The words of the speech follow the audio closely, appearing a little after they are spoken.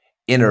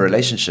in a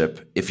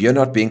relationship, if you're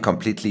not being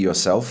completely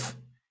yourself,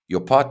 your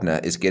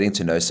partner is getting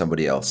to know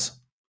somebody else.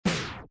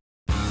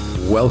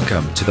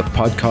 Welcome to the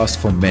podcast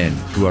for men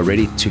who are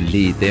ready to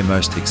lead their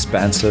most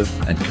expansive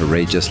and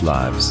courageous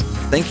lives.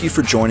 Thank you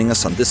for joining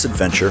us on this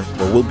adventure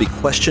where we'll be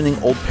questioning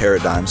old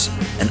paradigms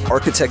and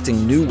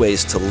architecting new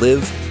ways to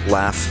live,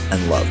 laugh,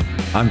 and love.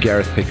 I'm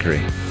Gareth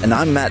Pickering. And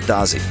I'm Matt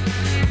Dazzi.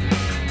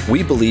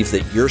 We believe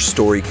that your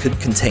story could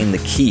contain the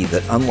key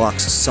that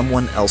unlocks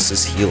someone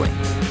else's healing.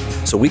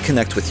 So we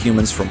connect with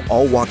humans from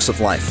all walks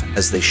of life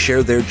as they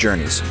share their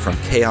journeys from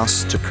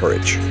chaos to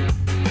courage.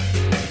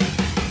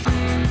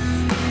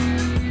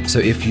 So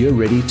if you're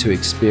ready to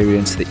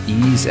experience the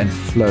ease and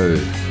flow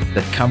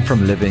that come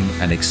from living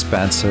an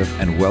expansive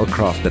and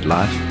well-crafted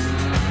life,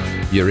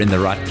 you're in the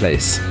right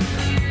place.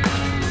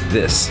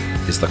 This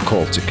is the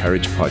Call to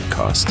Courage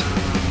podcast.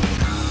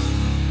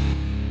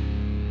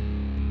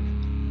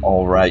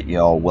 All right,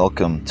 y'all.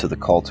 Welcome to the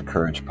Call to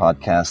Courage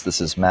podcast.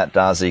 This is Matt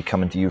Dazzi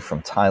coming to you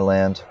from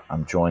Thailand.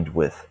 I'm joined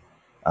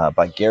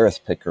by Gareth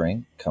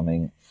Pickering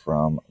coming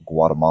from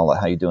Guatemala.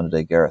 How you doing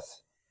today,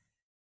 Gareth?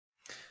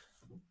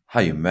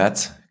 Hi,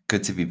 Matt.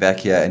 Good to be back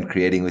here and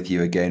creating with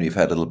you again. We've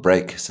had a little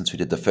break since we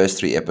did the first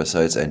 3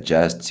 episodes and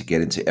jazzed to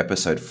get into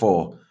episode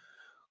 4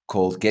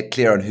 called Get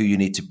Clear on Who You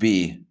Need to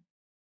Be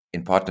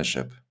in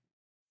Partnership.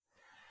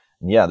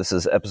 Yeah, this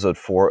is episode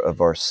 4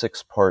 of our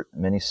 6-part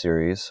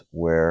mini-series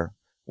where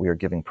we are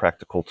giving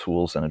practical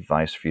tools and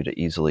advice for you to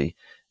easily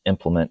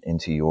implement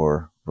into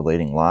your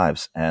relating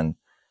lives. And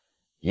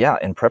yeah,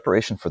 in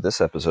preparation for this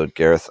episode,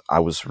 Gareth, I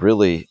was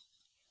really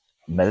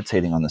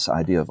meditating on this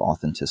idea of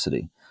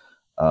authenticity,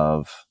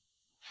 of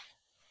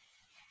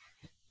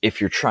if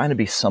you're trying to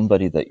be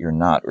somebody that you're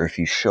not, or if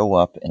you show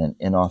up in an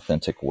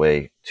inauthentic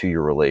way to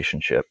your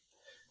relationship,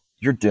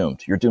 you're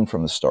doomed. You're doomed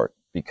from the start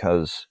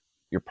because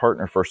your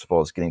partner, first of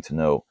all, is getting to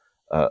know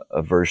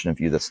a version of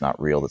you that's not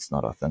real, that's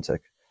not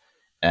authentic.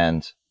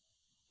 And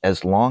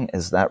as long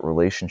as that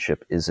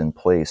relationship is in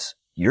place,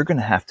 you're going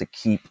to have to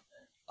keep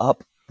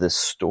up this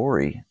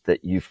story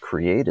that you've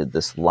created,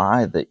 this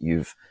lie that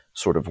you've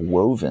sort of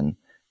woven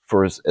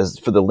for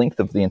the length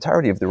of the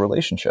entirety of the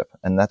relationship.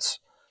 And that's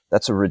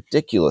a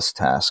ridiculous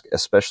task,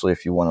 especially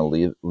if you want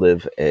to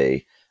live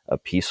a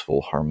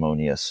peaceful,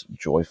 harmonious,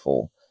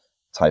 joyful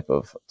type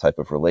of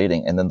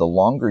relating. And then the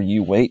longer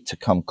you wait to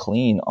come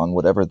clean on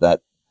whatever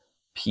that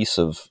piece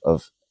of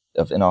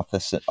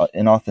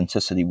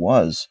inauthenticity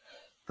was,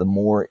 the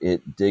more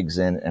it digs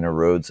in and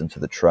erodes into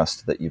the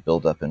trust that you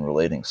build up in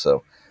relating.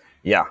 So,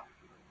 yeah,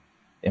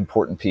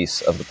 important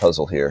piece of the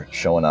puzzle here,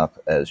 showing up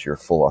as your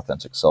full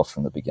authentic self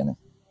from the beginning.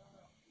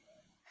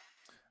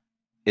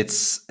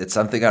 It's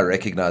something I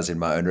recognize in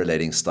my own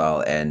relating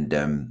style, and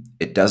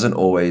it doesn't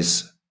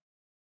always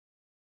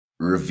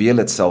reveal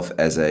itself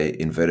as a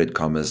inverted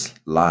commas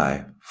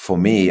lie. For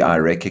me, I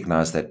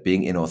recognize that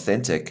being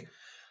inauthentic,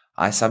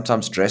 I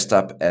sometimes dressed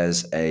up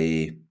as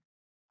a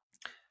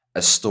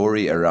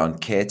story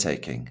around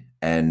caretaking.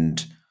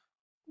 And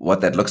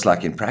what that looks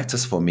like in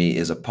practice for me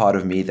is a part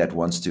of me that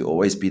wants to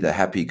always be the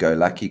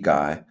happy-go-lucky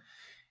guy.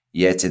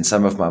 Yet in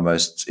some of my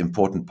most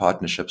important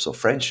partnerships or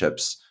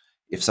friendships,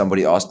 if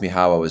somebody asked me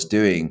how I was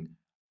doing,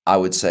 I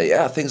would say,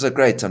 yeah, things are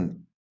great,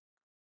 and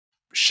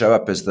show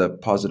up as the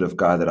positive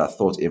guy that I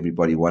thought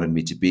everybody wanted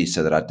me to be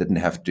so that I didn't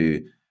have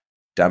to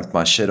dump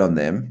my shit on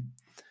them,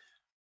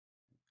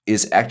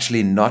 is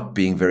actually not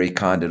being very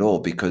kind at all,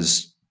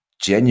 because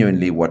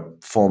genuinely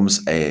what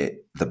forms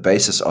the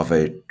basis of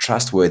a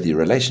trustworthy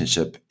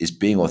relationship is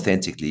being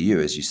authentically you,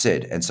 as you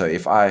said. And so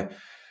if I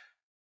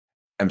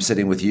am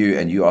sitting with you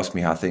and you ask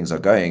me how things are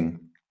going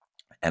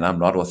and I'm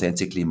not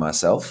authentically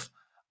myself,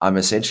 I'm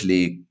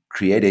essentially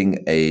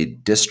creating a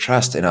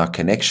distrust in our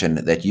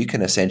connection that you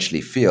can essentially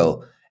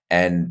feel.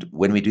 And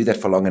when we do that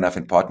for long enough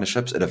in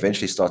partnerships, it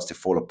eventually starts to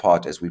fall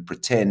apart as we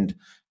pretend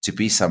to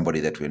be somebody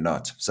that we're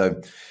not.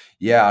 So,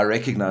 yeah, I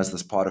recognize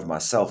this part of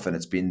myself, and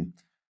it's been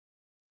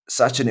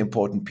such an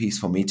important piece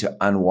for me to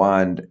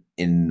unwind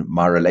in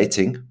my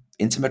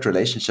intimate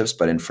relationships,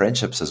 but in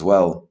friendships as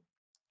well,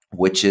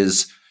 which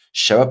is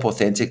show up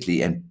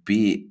authentically and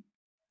be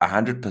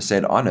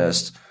 100%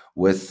 honest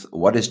with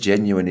what is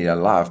genuinely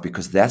alive,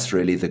 because that's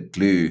really the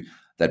glue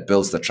that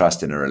builds the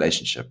trust in a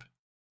relationship.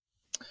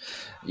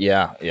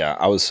 Yeah.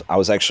 I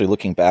was actually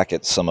looking back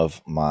at some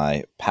of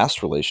my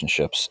past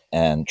relationships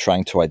and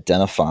trying to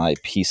identify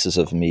pieces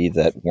of me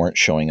that weren't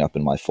showing up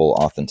in my full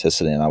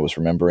authenticity. And I was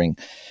remembering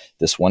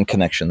this one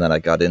connection that I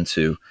got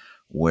into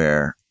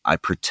where I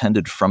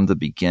pretended from the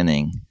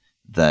beginning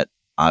that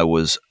I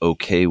was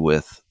okay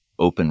with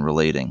open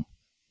relating,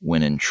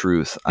 when in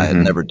truth, I had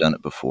never done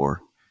it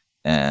before,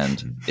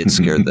 and it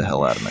scared the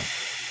hell out of me.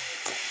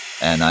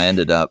 And I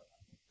ended up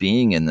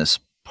being in this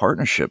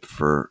partnership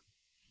for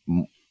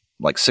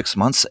like 6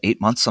 months,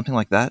 8 months, something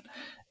like that.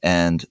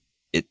 And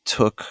it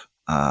took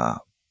a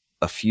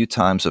few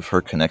times of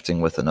her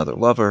connecting with another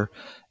lover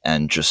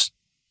and just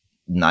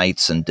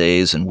nights and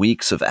days and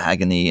weeks of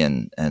agony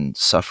and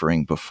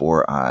suffering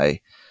before I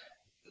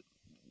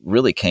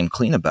really came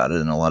clean about it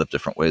in a lot of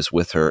different ways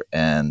with her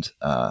and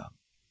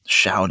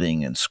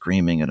shouting and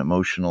screaming and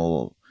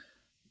emotional,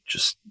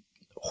 just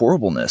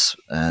horribleness.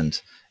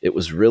 And it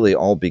was really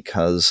all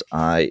because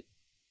I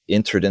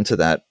entered into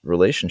that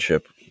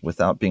relationship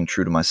without being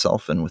true to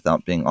myself and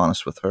without being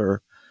honest with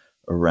her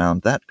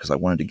around that, because I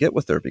wanted to get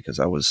with her, because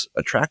I was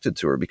attracted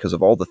to her, because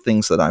of all the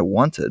things that I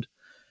wanted.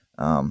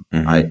 I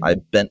Mm-hmm.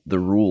 bent the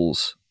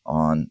rules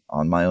on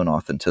my own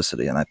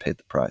authenticity, and I paid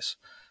the price.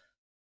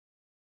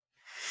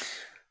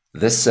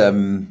 This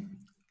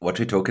what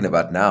we're talking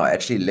about now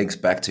actually links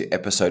back to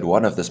episode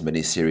 1 of this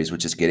mini series,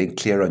 which is getting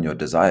clear on your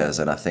desires.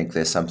 And I think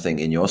there's something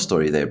in your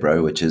story there,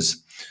 bro, which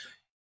is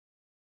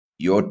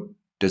your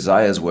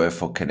desires were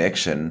for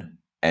connection,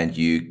 and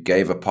you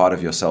gave a part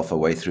of yourself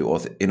away through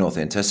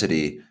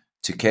inauthenticity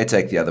to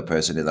caretake the other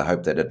person in the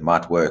hope that it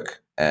might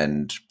work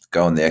and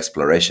go on the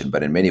exploration.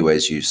 But in many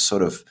ways, you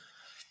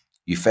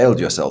failed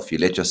yourself. You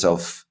let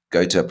yourself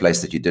go to a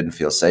place that you didn't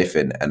feel safe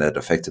in, and it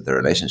affected the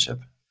relationship.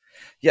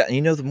 Yeah,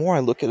 and the more I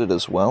look at it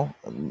as well,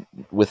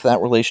 with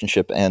that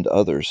relationship and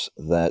others,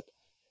 that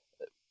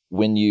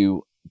when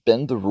you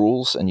bend the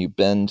rules and you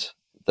bend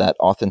that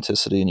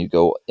authenticity and you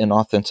go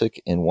inauthentic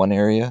in one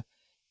area,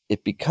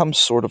 it becomes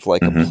sort of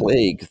like a Mm-hmm.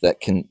 plague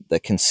that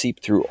can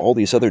seep through all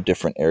these other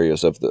different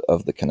areas of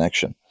the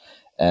connection.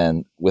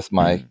 And with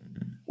my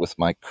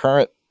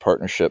current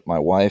partnership, my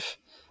wife,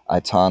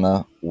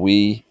 Aitana,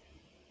 we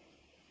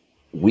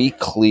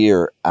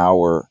clear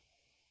our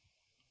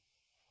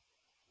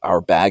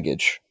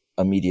baggage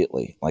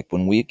immediately. Like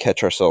when we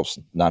catch ourselves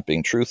not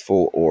being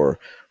truthful, or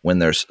when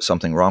there's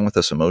something wrong with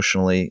us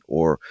emotionally,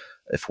 or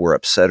if we're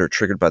upset or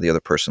triggered by the other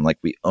person, like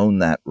we own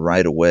that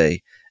right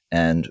away.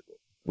 And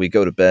we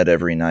go to bed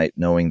every night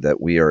knowing that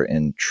we are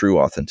in true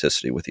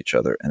authenticity with each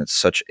other. And it's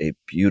such a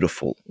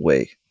beautiful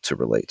way to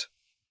relate.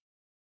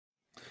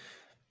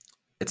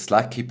 It's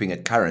like keeping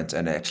it current.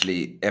 And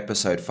actually,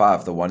 episode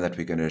 5, the one that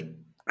we're going to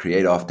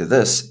create after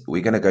this,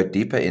 we're going to go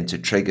deeper into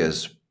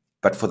triggers.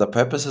 But for the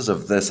purposes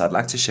of this, I'd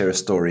like to share a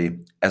story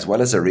as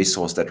well as a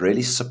resource that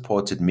really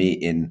supported me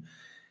in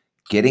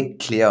getting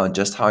clear on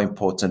just how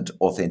important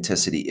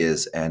authenticity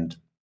is. And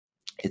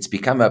it's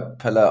become a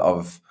pillar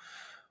of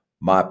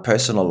my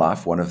personal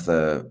life, one of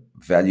the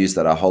values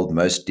that I hold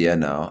most dear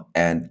now.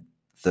 And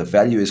the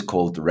value is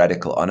called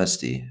radical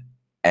honesty.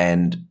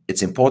 And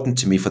it's important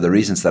to me for the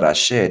reasons that I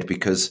shared,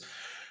 because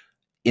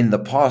in the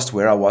past,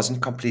 where I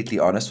wasn't completely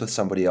honest with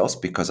somebody else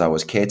because I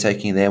was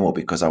caretaking them or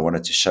because I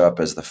wanted to show up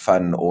as the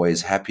fun,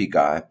 always happy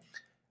guy,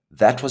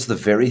 that was the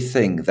very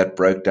thing that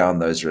broke down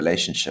those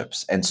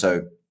relationships. And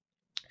so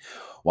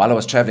while I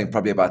was traveling,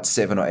 probably about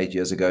 7 or 8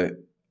 years ago,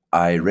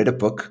 I read a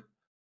book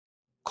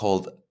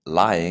called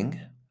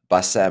Lying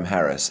by Sam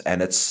Harris.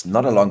 And it's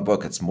not a long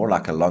book, it's more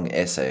like a long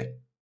essay,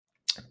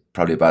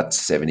 probably about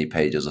 70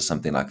 pages or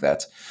something like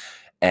that.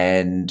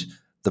 And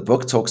the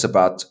book talks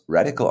about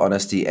radical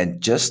honesty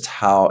and just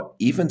how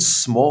even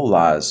small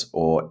lies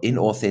or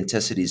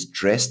inauthenticities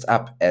dressed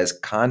up as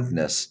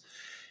kindness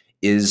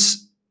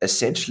is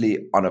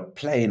essentially on a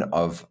plane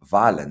of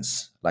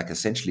violence. Like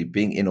essentially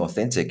being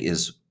inauthentic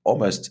is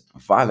almost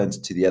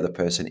violent to the other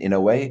person in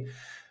a way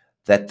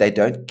that they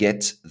don't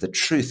get the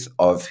truth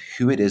of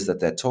who it is that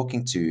they're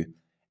talking to,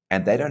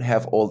 and they don't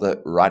have all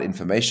the right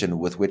information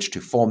with which to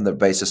form the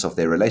basis of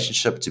their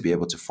relationship, to be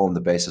able to form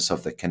the basis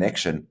of the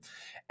connection.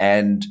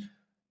 And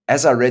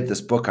as I read this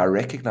book, I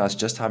recognized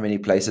just how many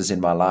places in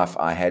my life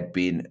I had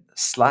been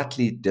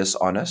slightly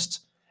dishonest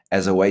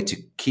as a way to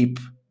keep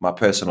my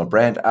personal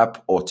brand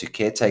up or to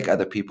caretake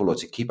other people or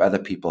to keep other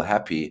people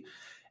happy.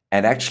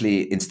 And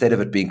actually, instead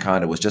of it being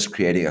kind, it was just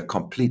creating a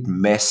complete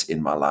mess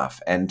in my life.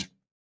 And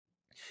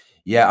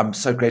yeah, I'm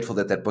so grateful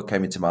that that book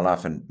came into my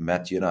life. And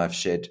Matt, you and I have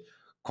shared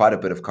quite a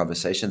bit of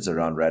conversations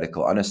around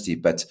radical honesty.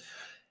 But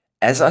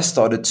as I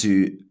started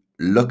to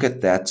look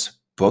at that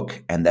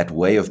book and that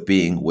way of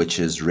being, which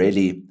is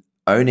really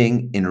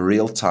owning in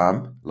real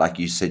time, like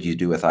you said you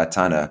do with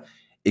Aitana,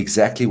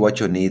 exactly what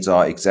your needs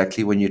are,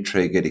 exactly when you're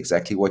triggered,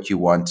 exactly what you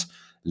want,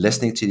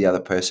 listening to the other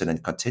person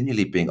and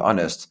continually being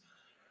honest,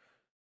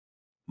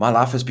 my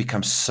life has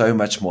become so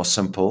much more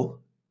simple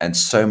and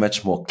so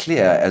much more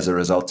clear as a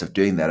result of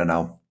doing that. And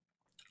I'll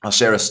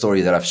share a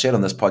story that I've shared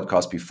on this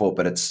podcast before,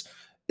 but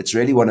it's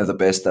really one of the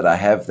best that I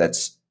have.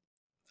 That's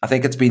I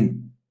think it's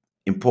been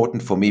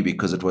important for me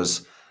because it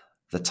was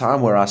the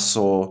time where I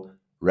saw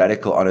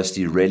radical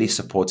honesty really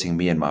supporting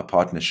me in my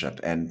partnership.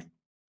 And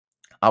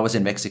I was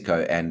in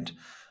Mexico and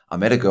I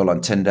met a girl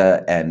on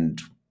Tinder and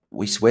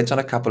we went on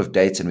a couple of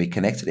dates and we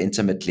connected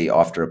intimately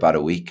after about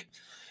a week.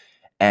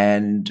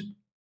 And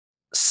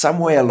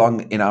somewhere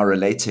along in our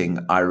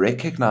relating, I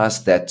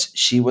recognized that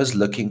she was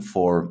looking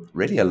for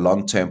really a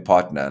long-term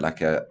partner,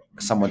 like a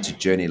someone to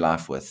journey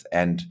life with.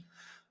 And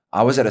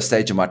I was at a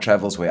stage in my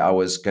travels where I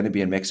was going to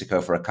be in Mexico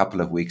for a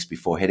couple of weeks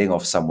before heading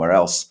off somewhere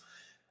else.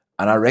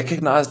 And I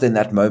recognized in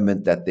that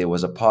moment that there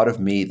was a part of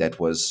me that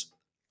was,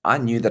 I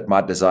knew that my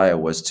desire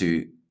was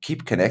to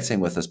keep connecting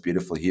with this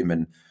beautiful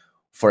human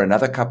for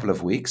another couple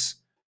of weeks,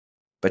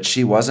 but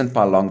she wasn't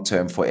my long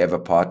term forever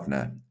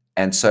partner.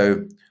 And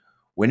so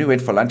when we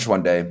went for lunch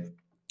one day,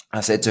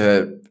 I said to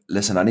her,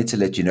 listen, I need to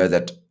let you know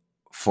that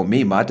for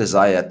me, my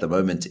desire at the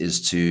moment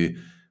is to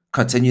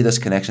continue this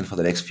connection for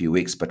the next few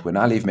weeks. But when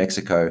I leave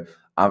Mexico,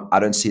 I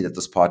don't see that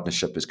this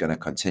partnership is going to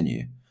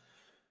continue.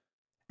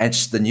 And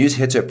the news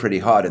hit her pretty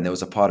hard. And there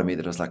was a part of me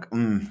that was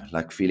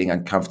like feeling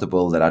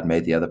uncomfortable that I'd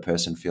made the other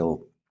person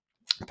feel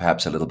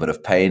perhaps a little bit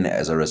of pain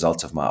as a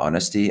result of my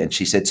honesty. And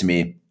she said to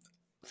me,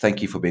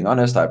 "Thank you for being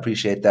honest. I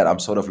appreciate that. I'm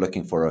sort of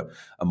looking for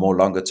a more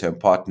longer term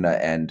partner.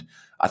 And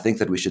I think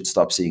that we should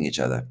stop seeing each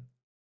other."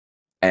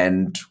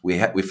 And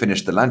we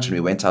finished the lunch and we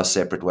went our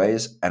separate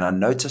ways. And I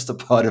noticed a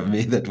part of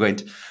me that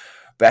went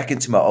back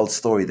into my old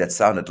story that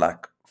sounded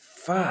like,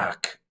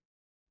 fuck,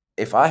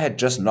 if I had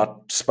just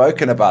not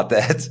spoken about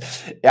that,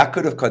 I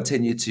could have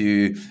continued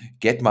to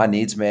get my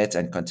needs met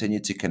and continue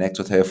to connect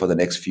with her for the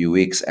next few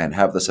weeks and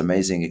have this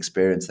amazing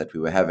experience that we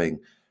were having,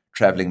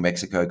 traveling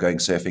Mexico, going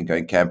surfing,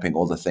 going camping,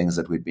 all the things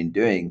that we'd been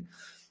doing.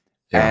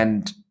 Yeah.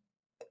 And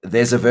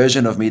there's a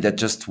version of me that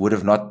just would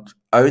have not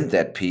owned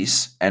that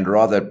piece and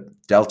rather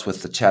dealt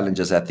with the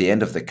challenges at the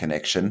end of the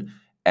connection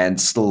and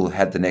still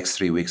had the next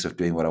 3 weeks of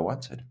doing what I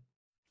wanted.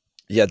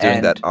 Yeah,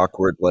 doing that And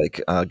awkward like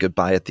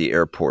goodbye at the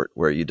airport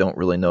where you don't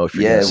really know if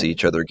you're going yeah, to see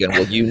each other again.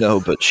 Well, you know,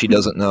 but she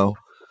doesn't know.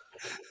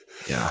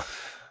 Yeah.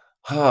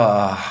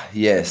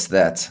 yes,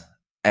 that.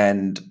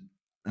 And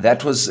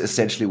that was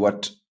essentially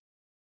what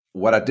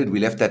I did. We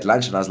left that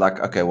lunch and I was like,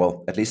 okay,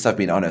 well, at least I've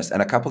been honest.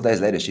 And a couple of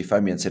days later, she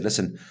phoned me and said,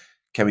 "Listen,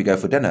 can we go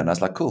for dinner?" And I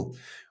was like, cool.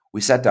 We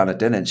sat down at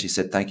dinner and she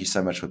said, "Thank you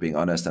so much for being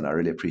honest. And I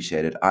really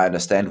appreciate it. I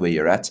understand where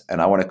you're at and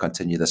I want to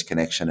continue this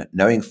connection,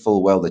 knowing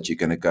full well that you're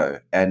going to go."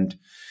 And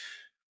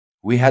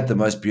we had the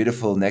most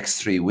beautiful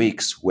next 3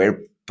 weeks where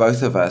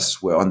both of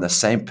us were on the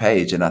same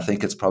page. And I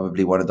think it's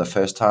probably one of the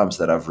first times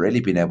that I've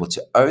really been able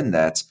to own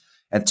that.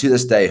 And to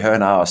this day, her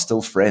and I are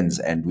still friends.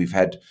 And we've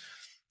had,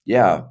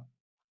 yeah,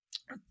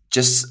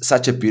 just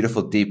such a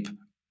beautiful, deep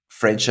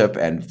friendship.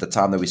 And the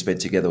time that we spent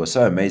together was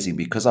so amazing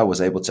because I was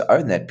able to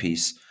own that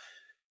piece.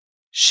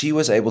 She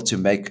was able to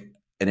make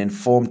an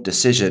informed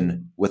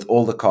decision with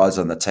all the cards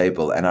on the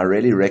table. And I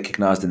really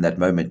recognized in that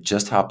moment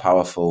just how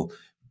powerful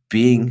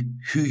being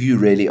who you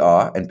really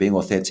are and being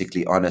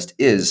authentically honest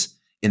is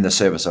in the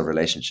service of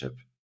relationship.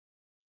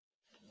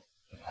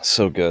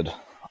 So good.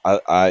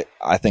 I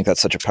think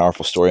that's such a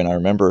powerful story. And I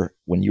remember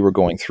when you were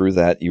going through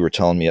that, you were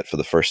telling me it for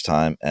the first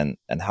time and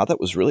how that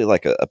was really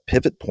like a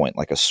pivot point,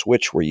 like a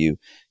switch where you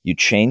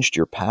changed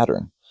your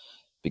pattern.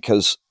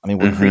 Because I mean,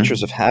 we're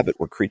creatures of Mm-hmm. habit,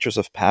 we're creatures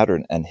of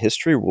pattern, and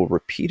history will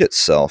repeat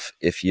itself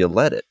if you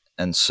let it.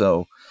 And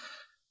so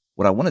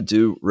what I want to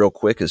do real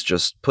quick is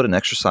just put an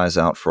exercise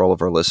out for all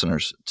of our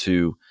listeners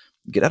to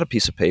get out a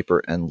piece of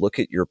paper and look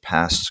at your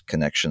past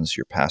connections,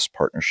 your past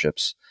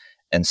partnerships,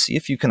 and see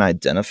if you can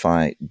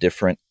identify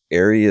different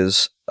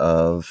areas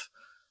of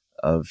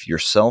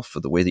yourself or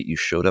the way that you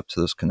showed up to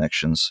those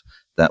connections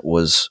that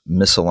was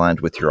misaligned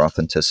with your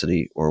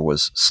authenticity or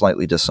was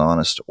slightly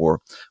dishonest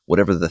or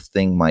whatever the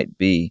thing might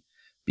be,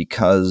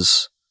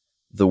 because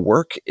the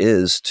work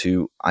is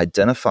to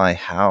identify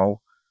how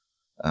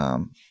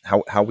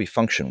we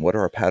function, what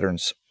our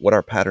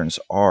patterns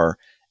are,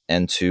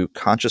 and to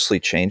consciously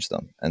change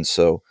them. And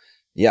so,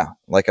 yeah,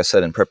 like I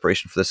said, in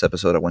preparation for this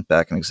episode, I went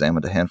back and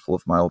examined a handful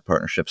of my old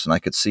partnerships, and I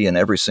could see in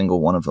every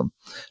single one of them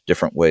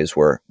different ways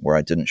where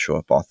I didn't show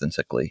up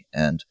authentically.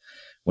 And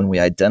when we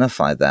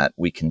identify that,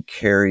 we can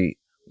carry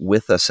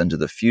with us into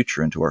the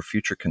future, into our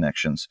future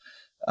connections,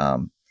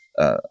 um,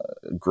 uh,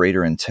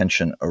 greater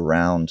intention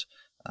around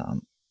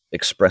um,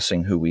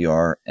 expressing who we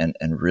are and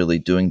really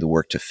doing the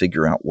work to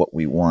figure out what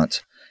we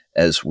want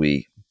as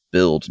we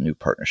build new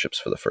partnerships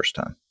for the first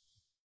time.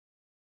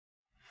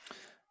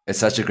 It's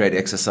such a great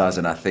exercise.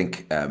 And I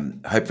think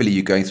hopefully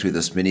you're going through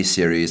this mini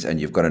series and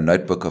you've got a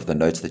notebook of the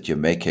notes that you're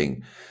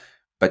making.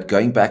 But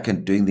going back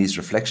and doing these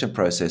reflection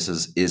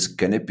processes is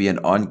going to be an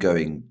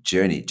ongoing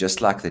journey,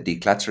 just like the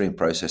decluttering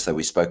process that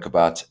we spoke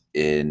about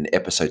in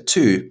episode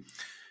 2.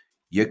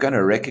 You're going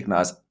to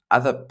recognize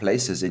other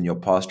places in your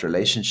past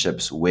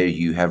relationships where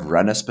you have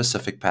run a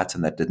specific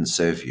pattern that didn't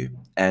serve you.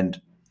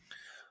 And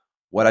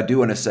what I do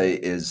want to say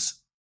is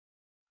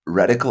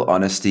radical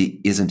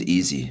honesty isn't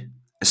easy,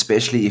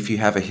 especially if you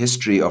have a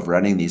history of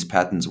running these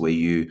patterns where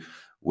you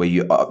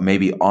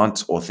maybe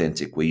aren't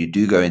authentic, where you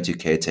do go into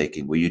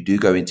caretaking, where you do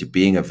go into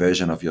being a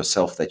version of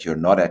yourself that you're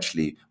not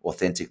actually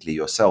authentically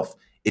yourself.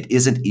 It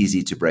isn't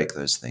easy to break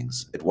those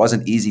things. It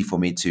wasn't easy for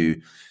me to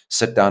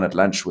sit down at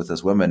lunch with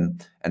this woman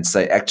and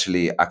say,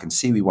 actually, I can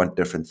see we want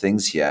different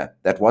things here.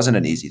 That wasn't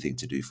an easy thing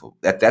to do. For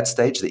at that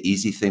stage, the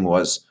easy thing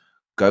was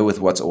go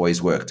with what's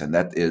always worked. And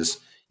that is,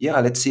 yeah,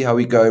 let's see how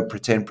we go,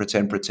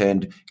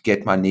 pretend,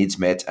 get my needs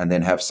met, and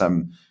then have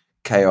some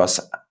chaos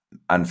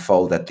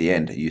unfold at the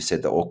end. You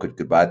said the awkward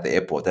goodbye at the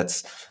airport.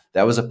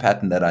 That was a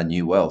pattern that I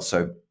knew well.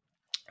 So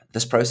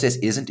this process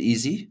isn't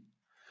easy,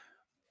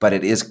 but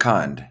it is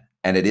kind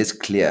and it is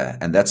clear.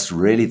 And that's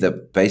really the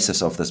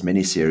basis of this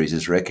mini series,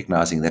 is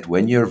recognizing that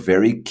when you're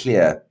very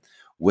clear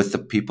with the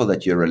people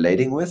that you're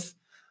relating with,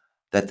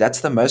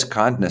 that's the most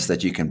kindness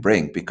that you can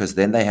bring, because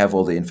then they have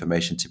all the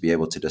information to be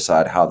able to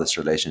decide how this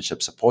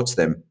relationship supports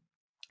them.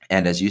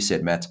 And as you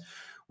said, Matt,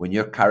 when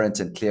you're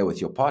current and clear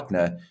with your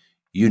partner,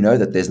 you know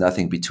that there's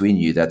nothing between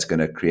you that's going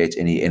to create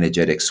any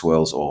energetic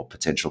swirls or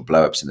potential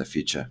blowups in the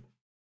future.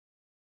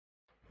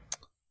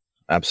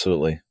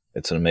 Absolutely.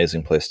 It's an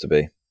amazing place to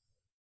be.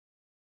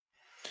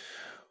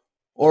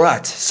 All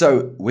right,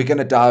 so we're going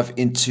to dive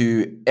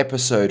into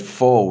episode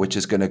 4, which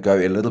is going to go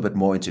a little bit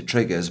more into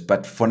triggers.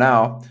 But for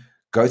now,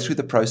 go through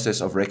the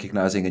process of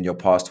recognizing in your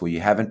past where you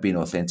haven't been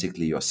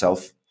authentically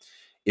yourself.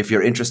 If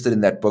you're interested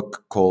in that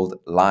book called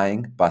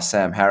Lying by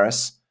Sam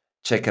Harris,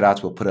 check it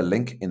out. We'll put a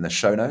link in the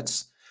show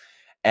notes.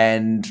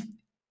 And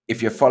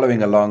if you're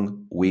following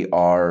along, we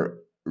are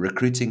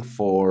recruiting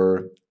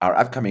for our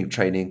upcoming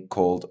training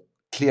called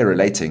Clear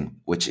Relating,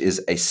 which is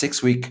a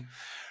 6-week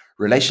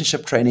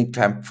relationship training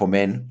camp for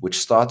men, which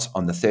starts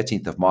on the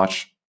 13th of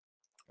March.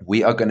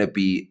 We are going to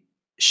be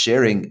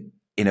sharing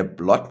in a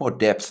lot more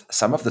depth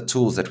some of the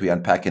tools that we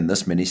unpack in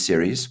this mini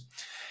series.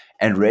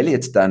 And really,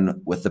 it's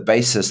done with the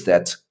basis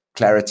that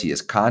clarity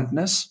is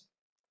kindness.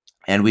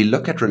 And we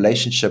look at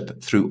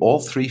relationship through all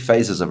 3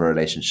 phases of a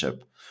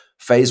relationship.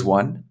 Phase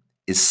 1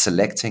 is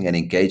selecting and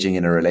engaging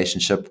in a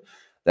relationship.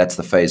 That's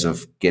the phase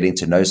of getting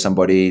to know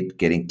somebody,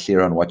 getting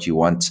clear on what you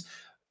want,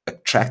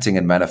 attracting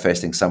and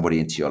manifesting somebody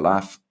into your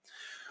life.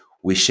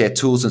 We share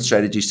tools and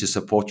strategies to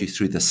support you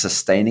through the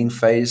sustaining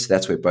phase.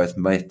 That's where both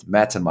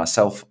Matt and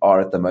myself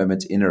are at the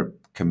moment in a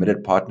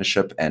committed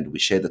partnership, and we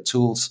share the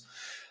tools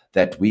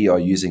that we are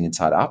using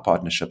inside our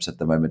partnerships at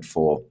the moment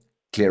for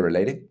clear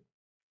relating.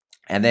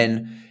 And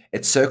then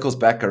it circles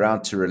back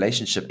around to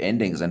relationship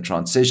endings and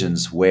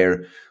transitions,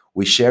 where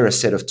we share a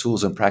set of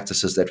tools and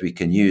practices that we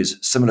can use,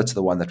 similar to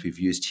the one that we've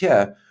used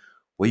here,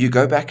 where you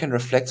go back and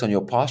reflect on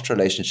your past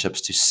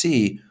relationships to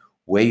see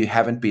where you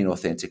haven't been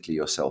authentically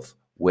yourself,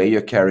 where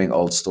you're carrying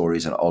old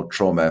stories and old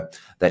trauma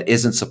that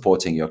isn't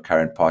supporting your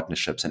current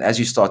partnerships. And as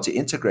you start to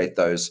integrate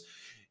those,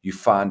 you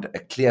find a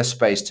clear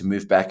space to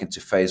move back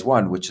into phase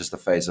 1, which is the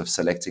phase of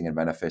selecting and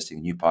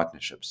manifesting new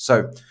partnerships.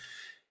 So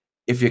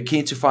if you're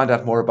keen to find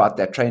out more about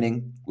that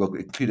training, we'll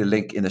include a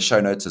link in the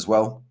show notes as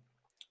well.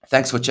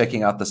 Thanks for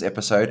checking out this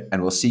episode,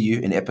 and we'll see you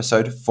in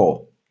episode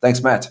 4.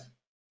 Thanks, Matt.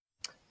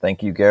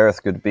 Thank you,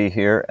 Gareth. Good to be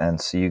here,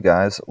 and see you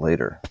guys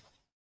later.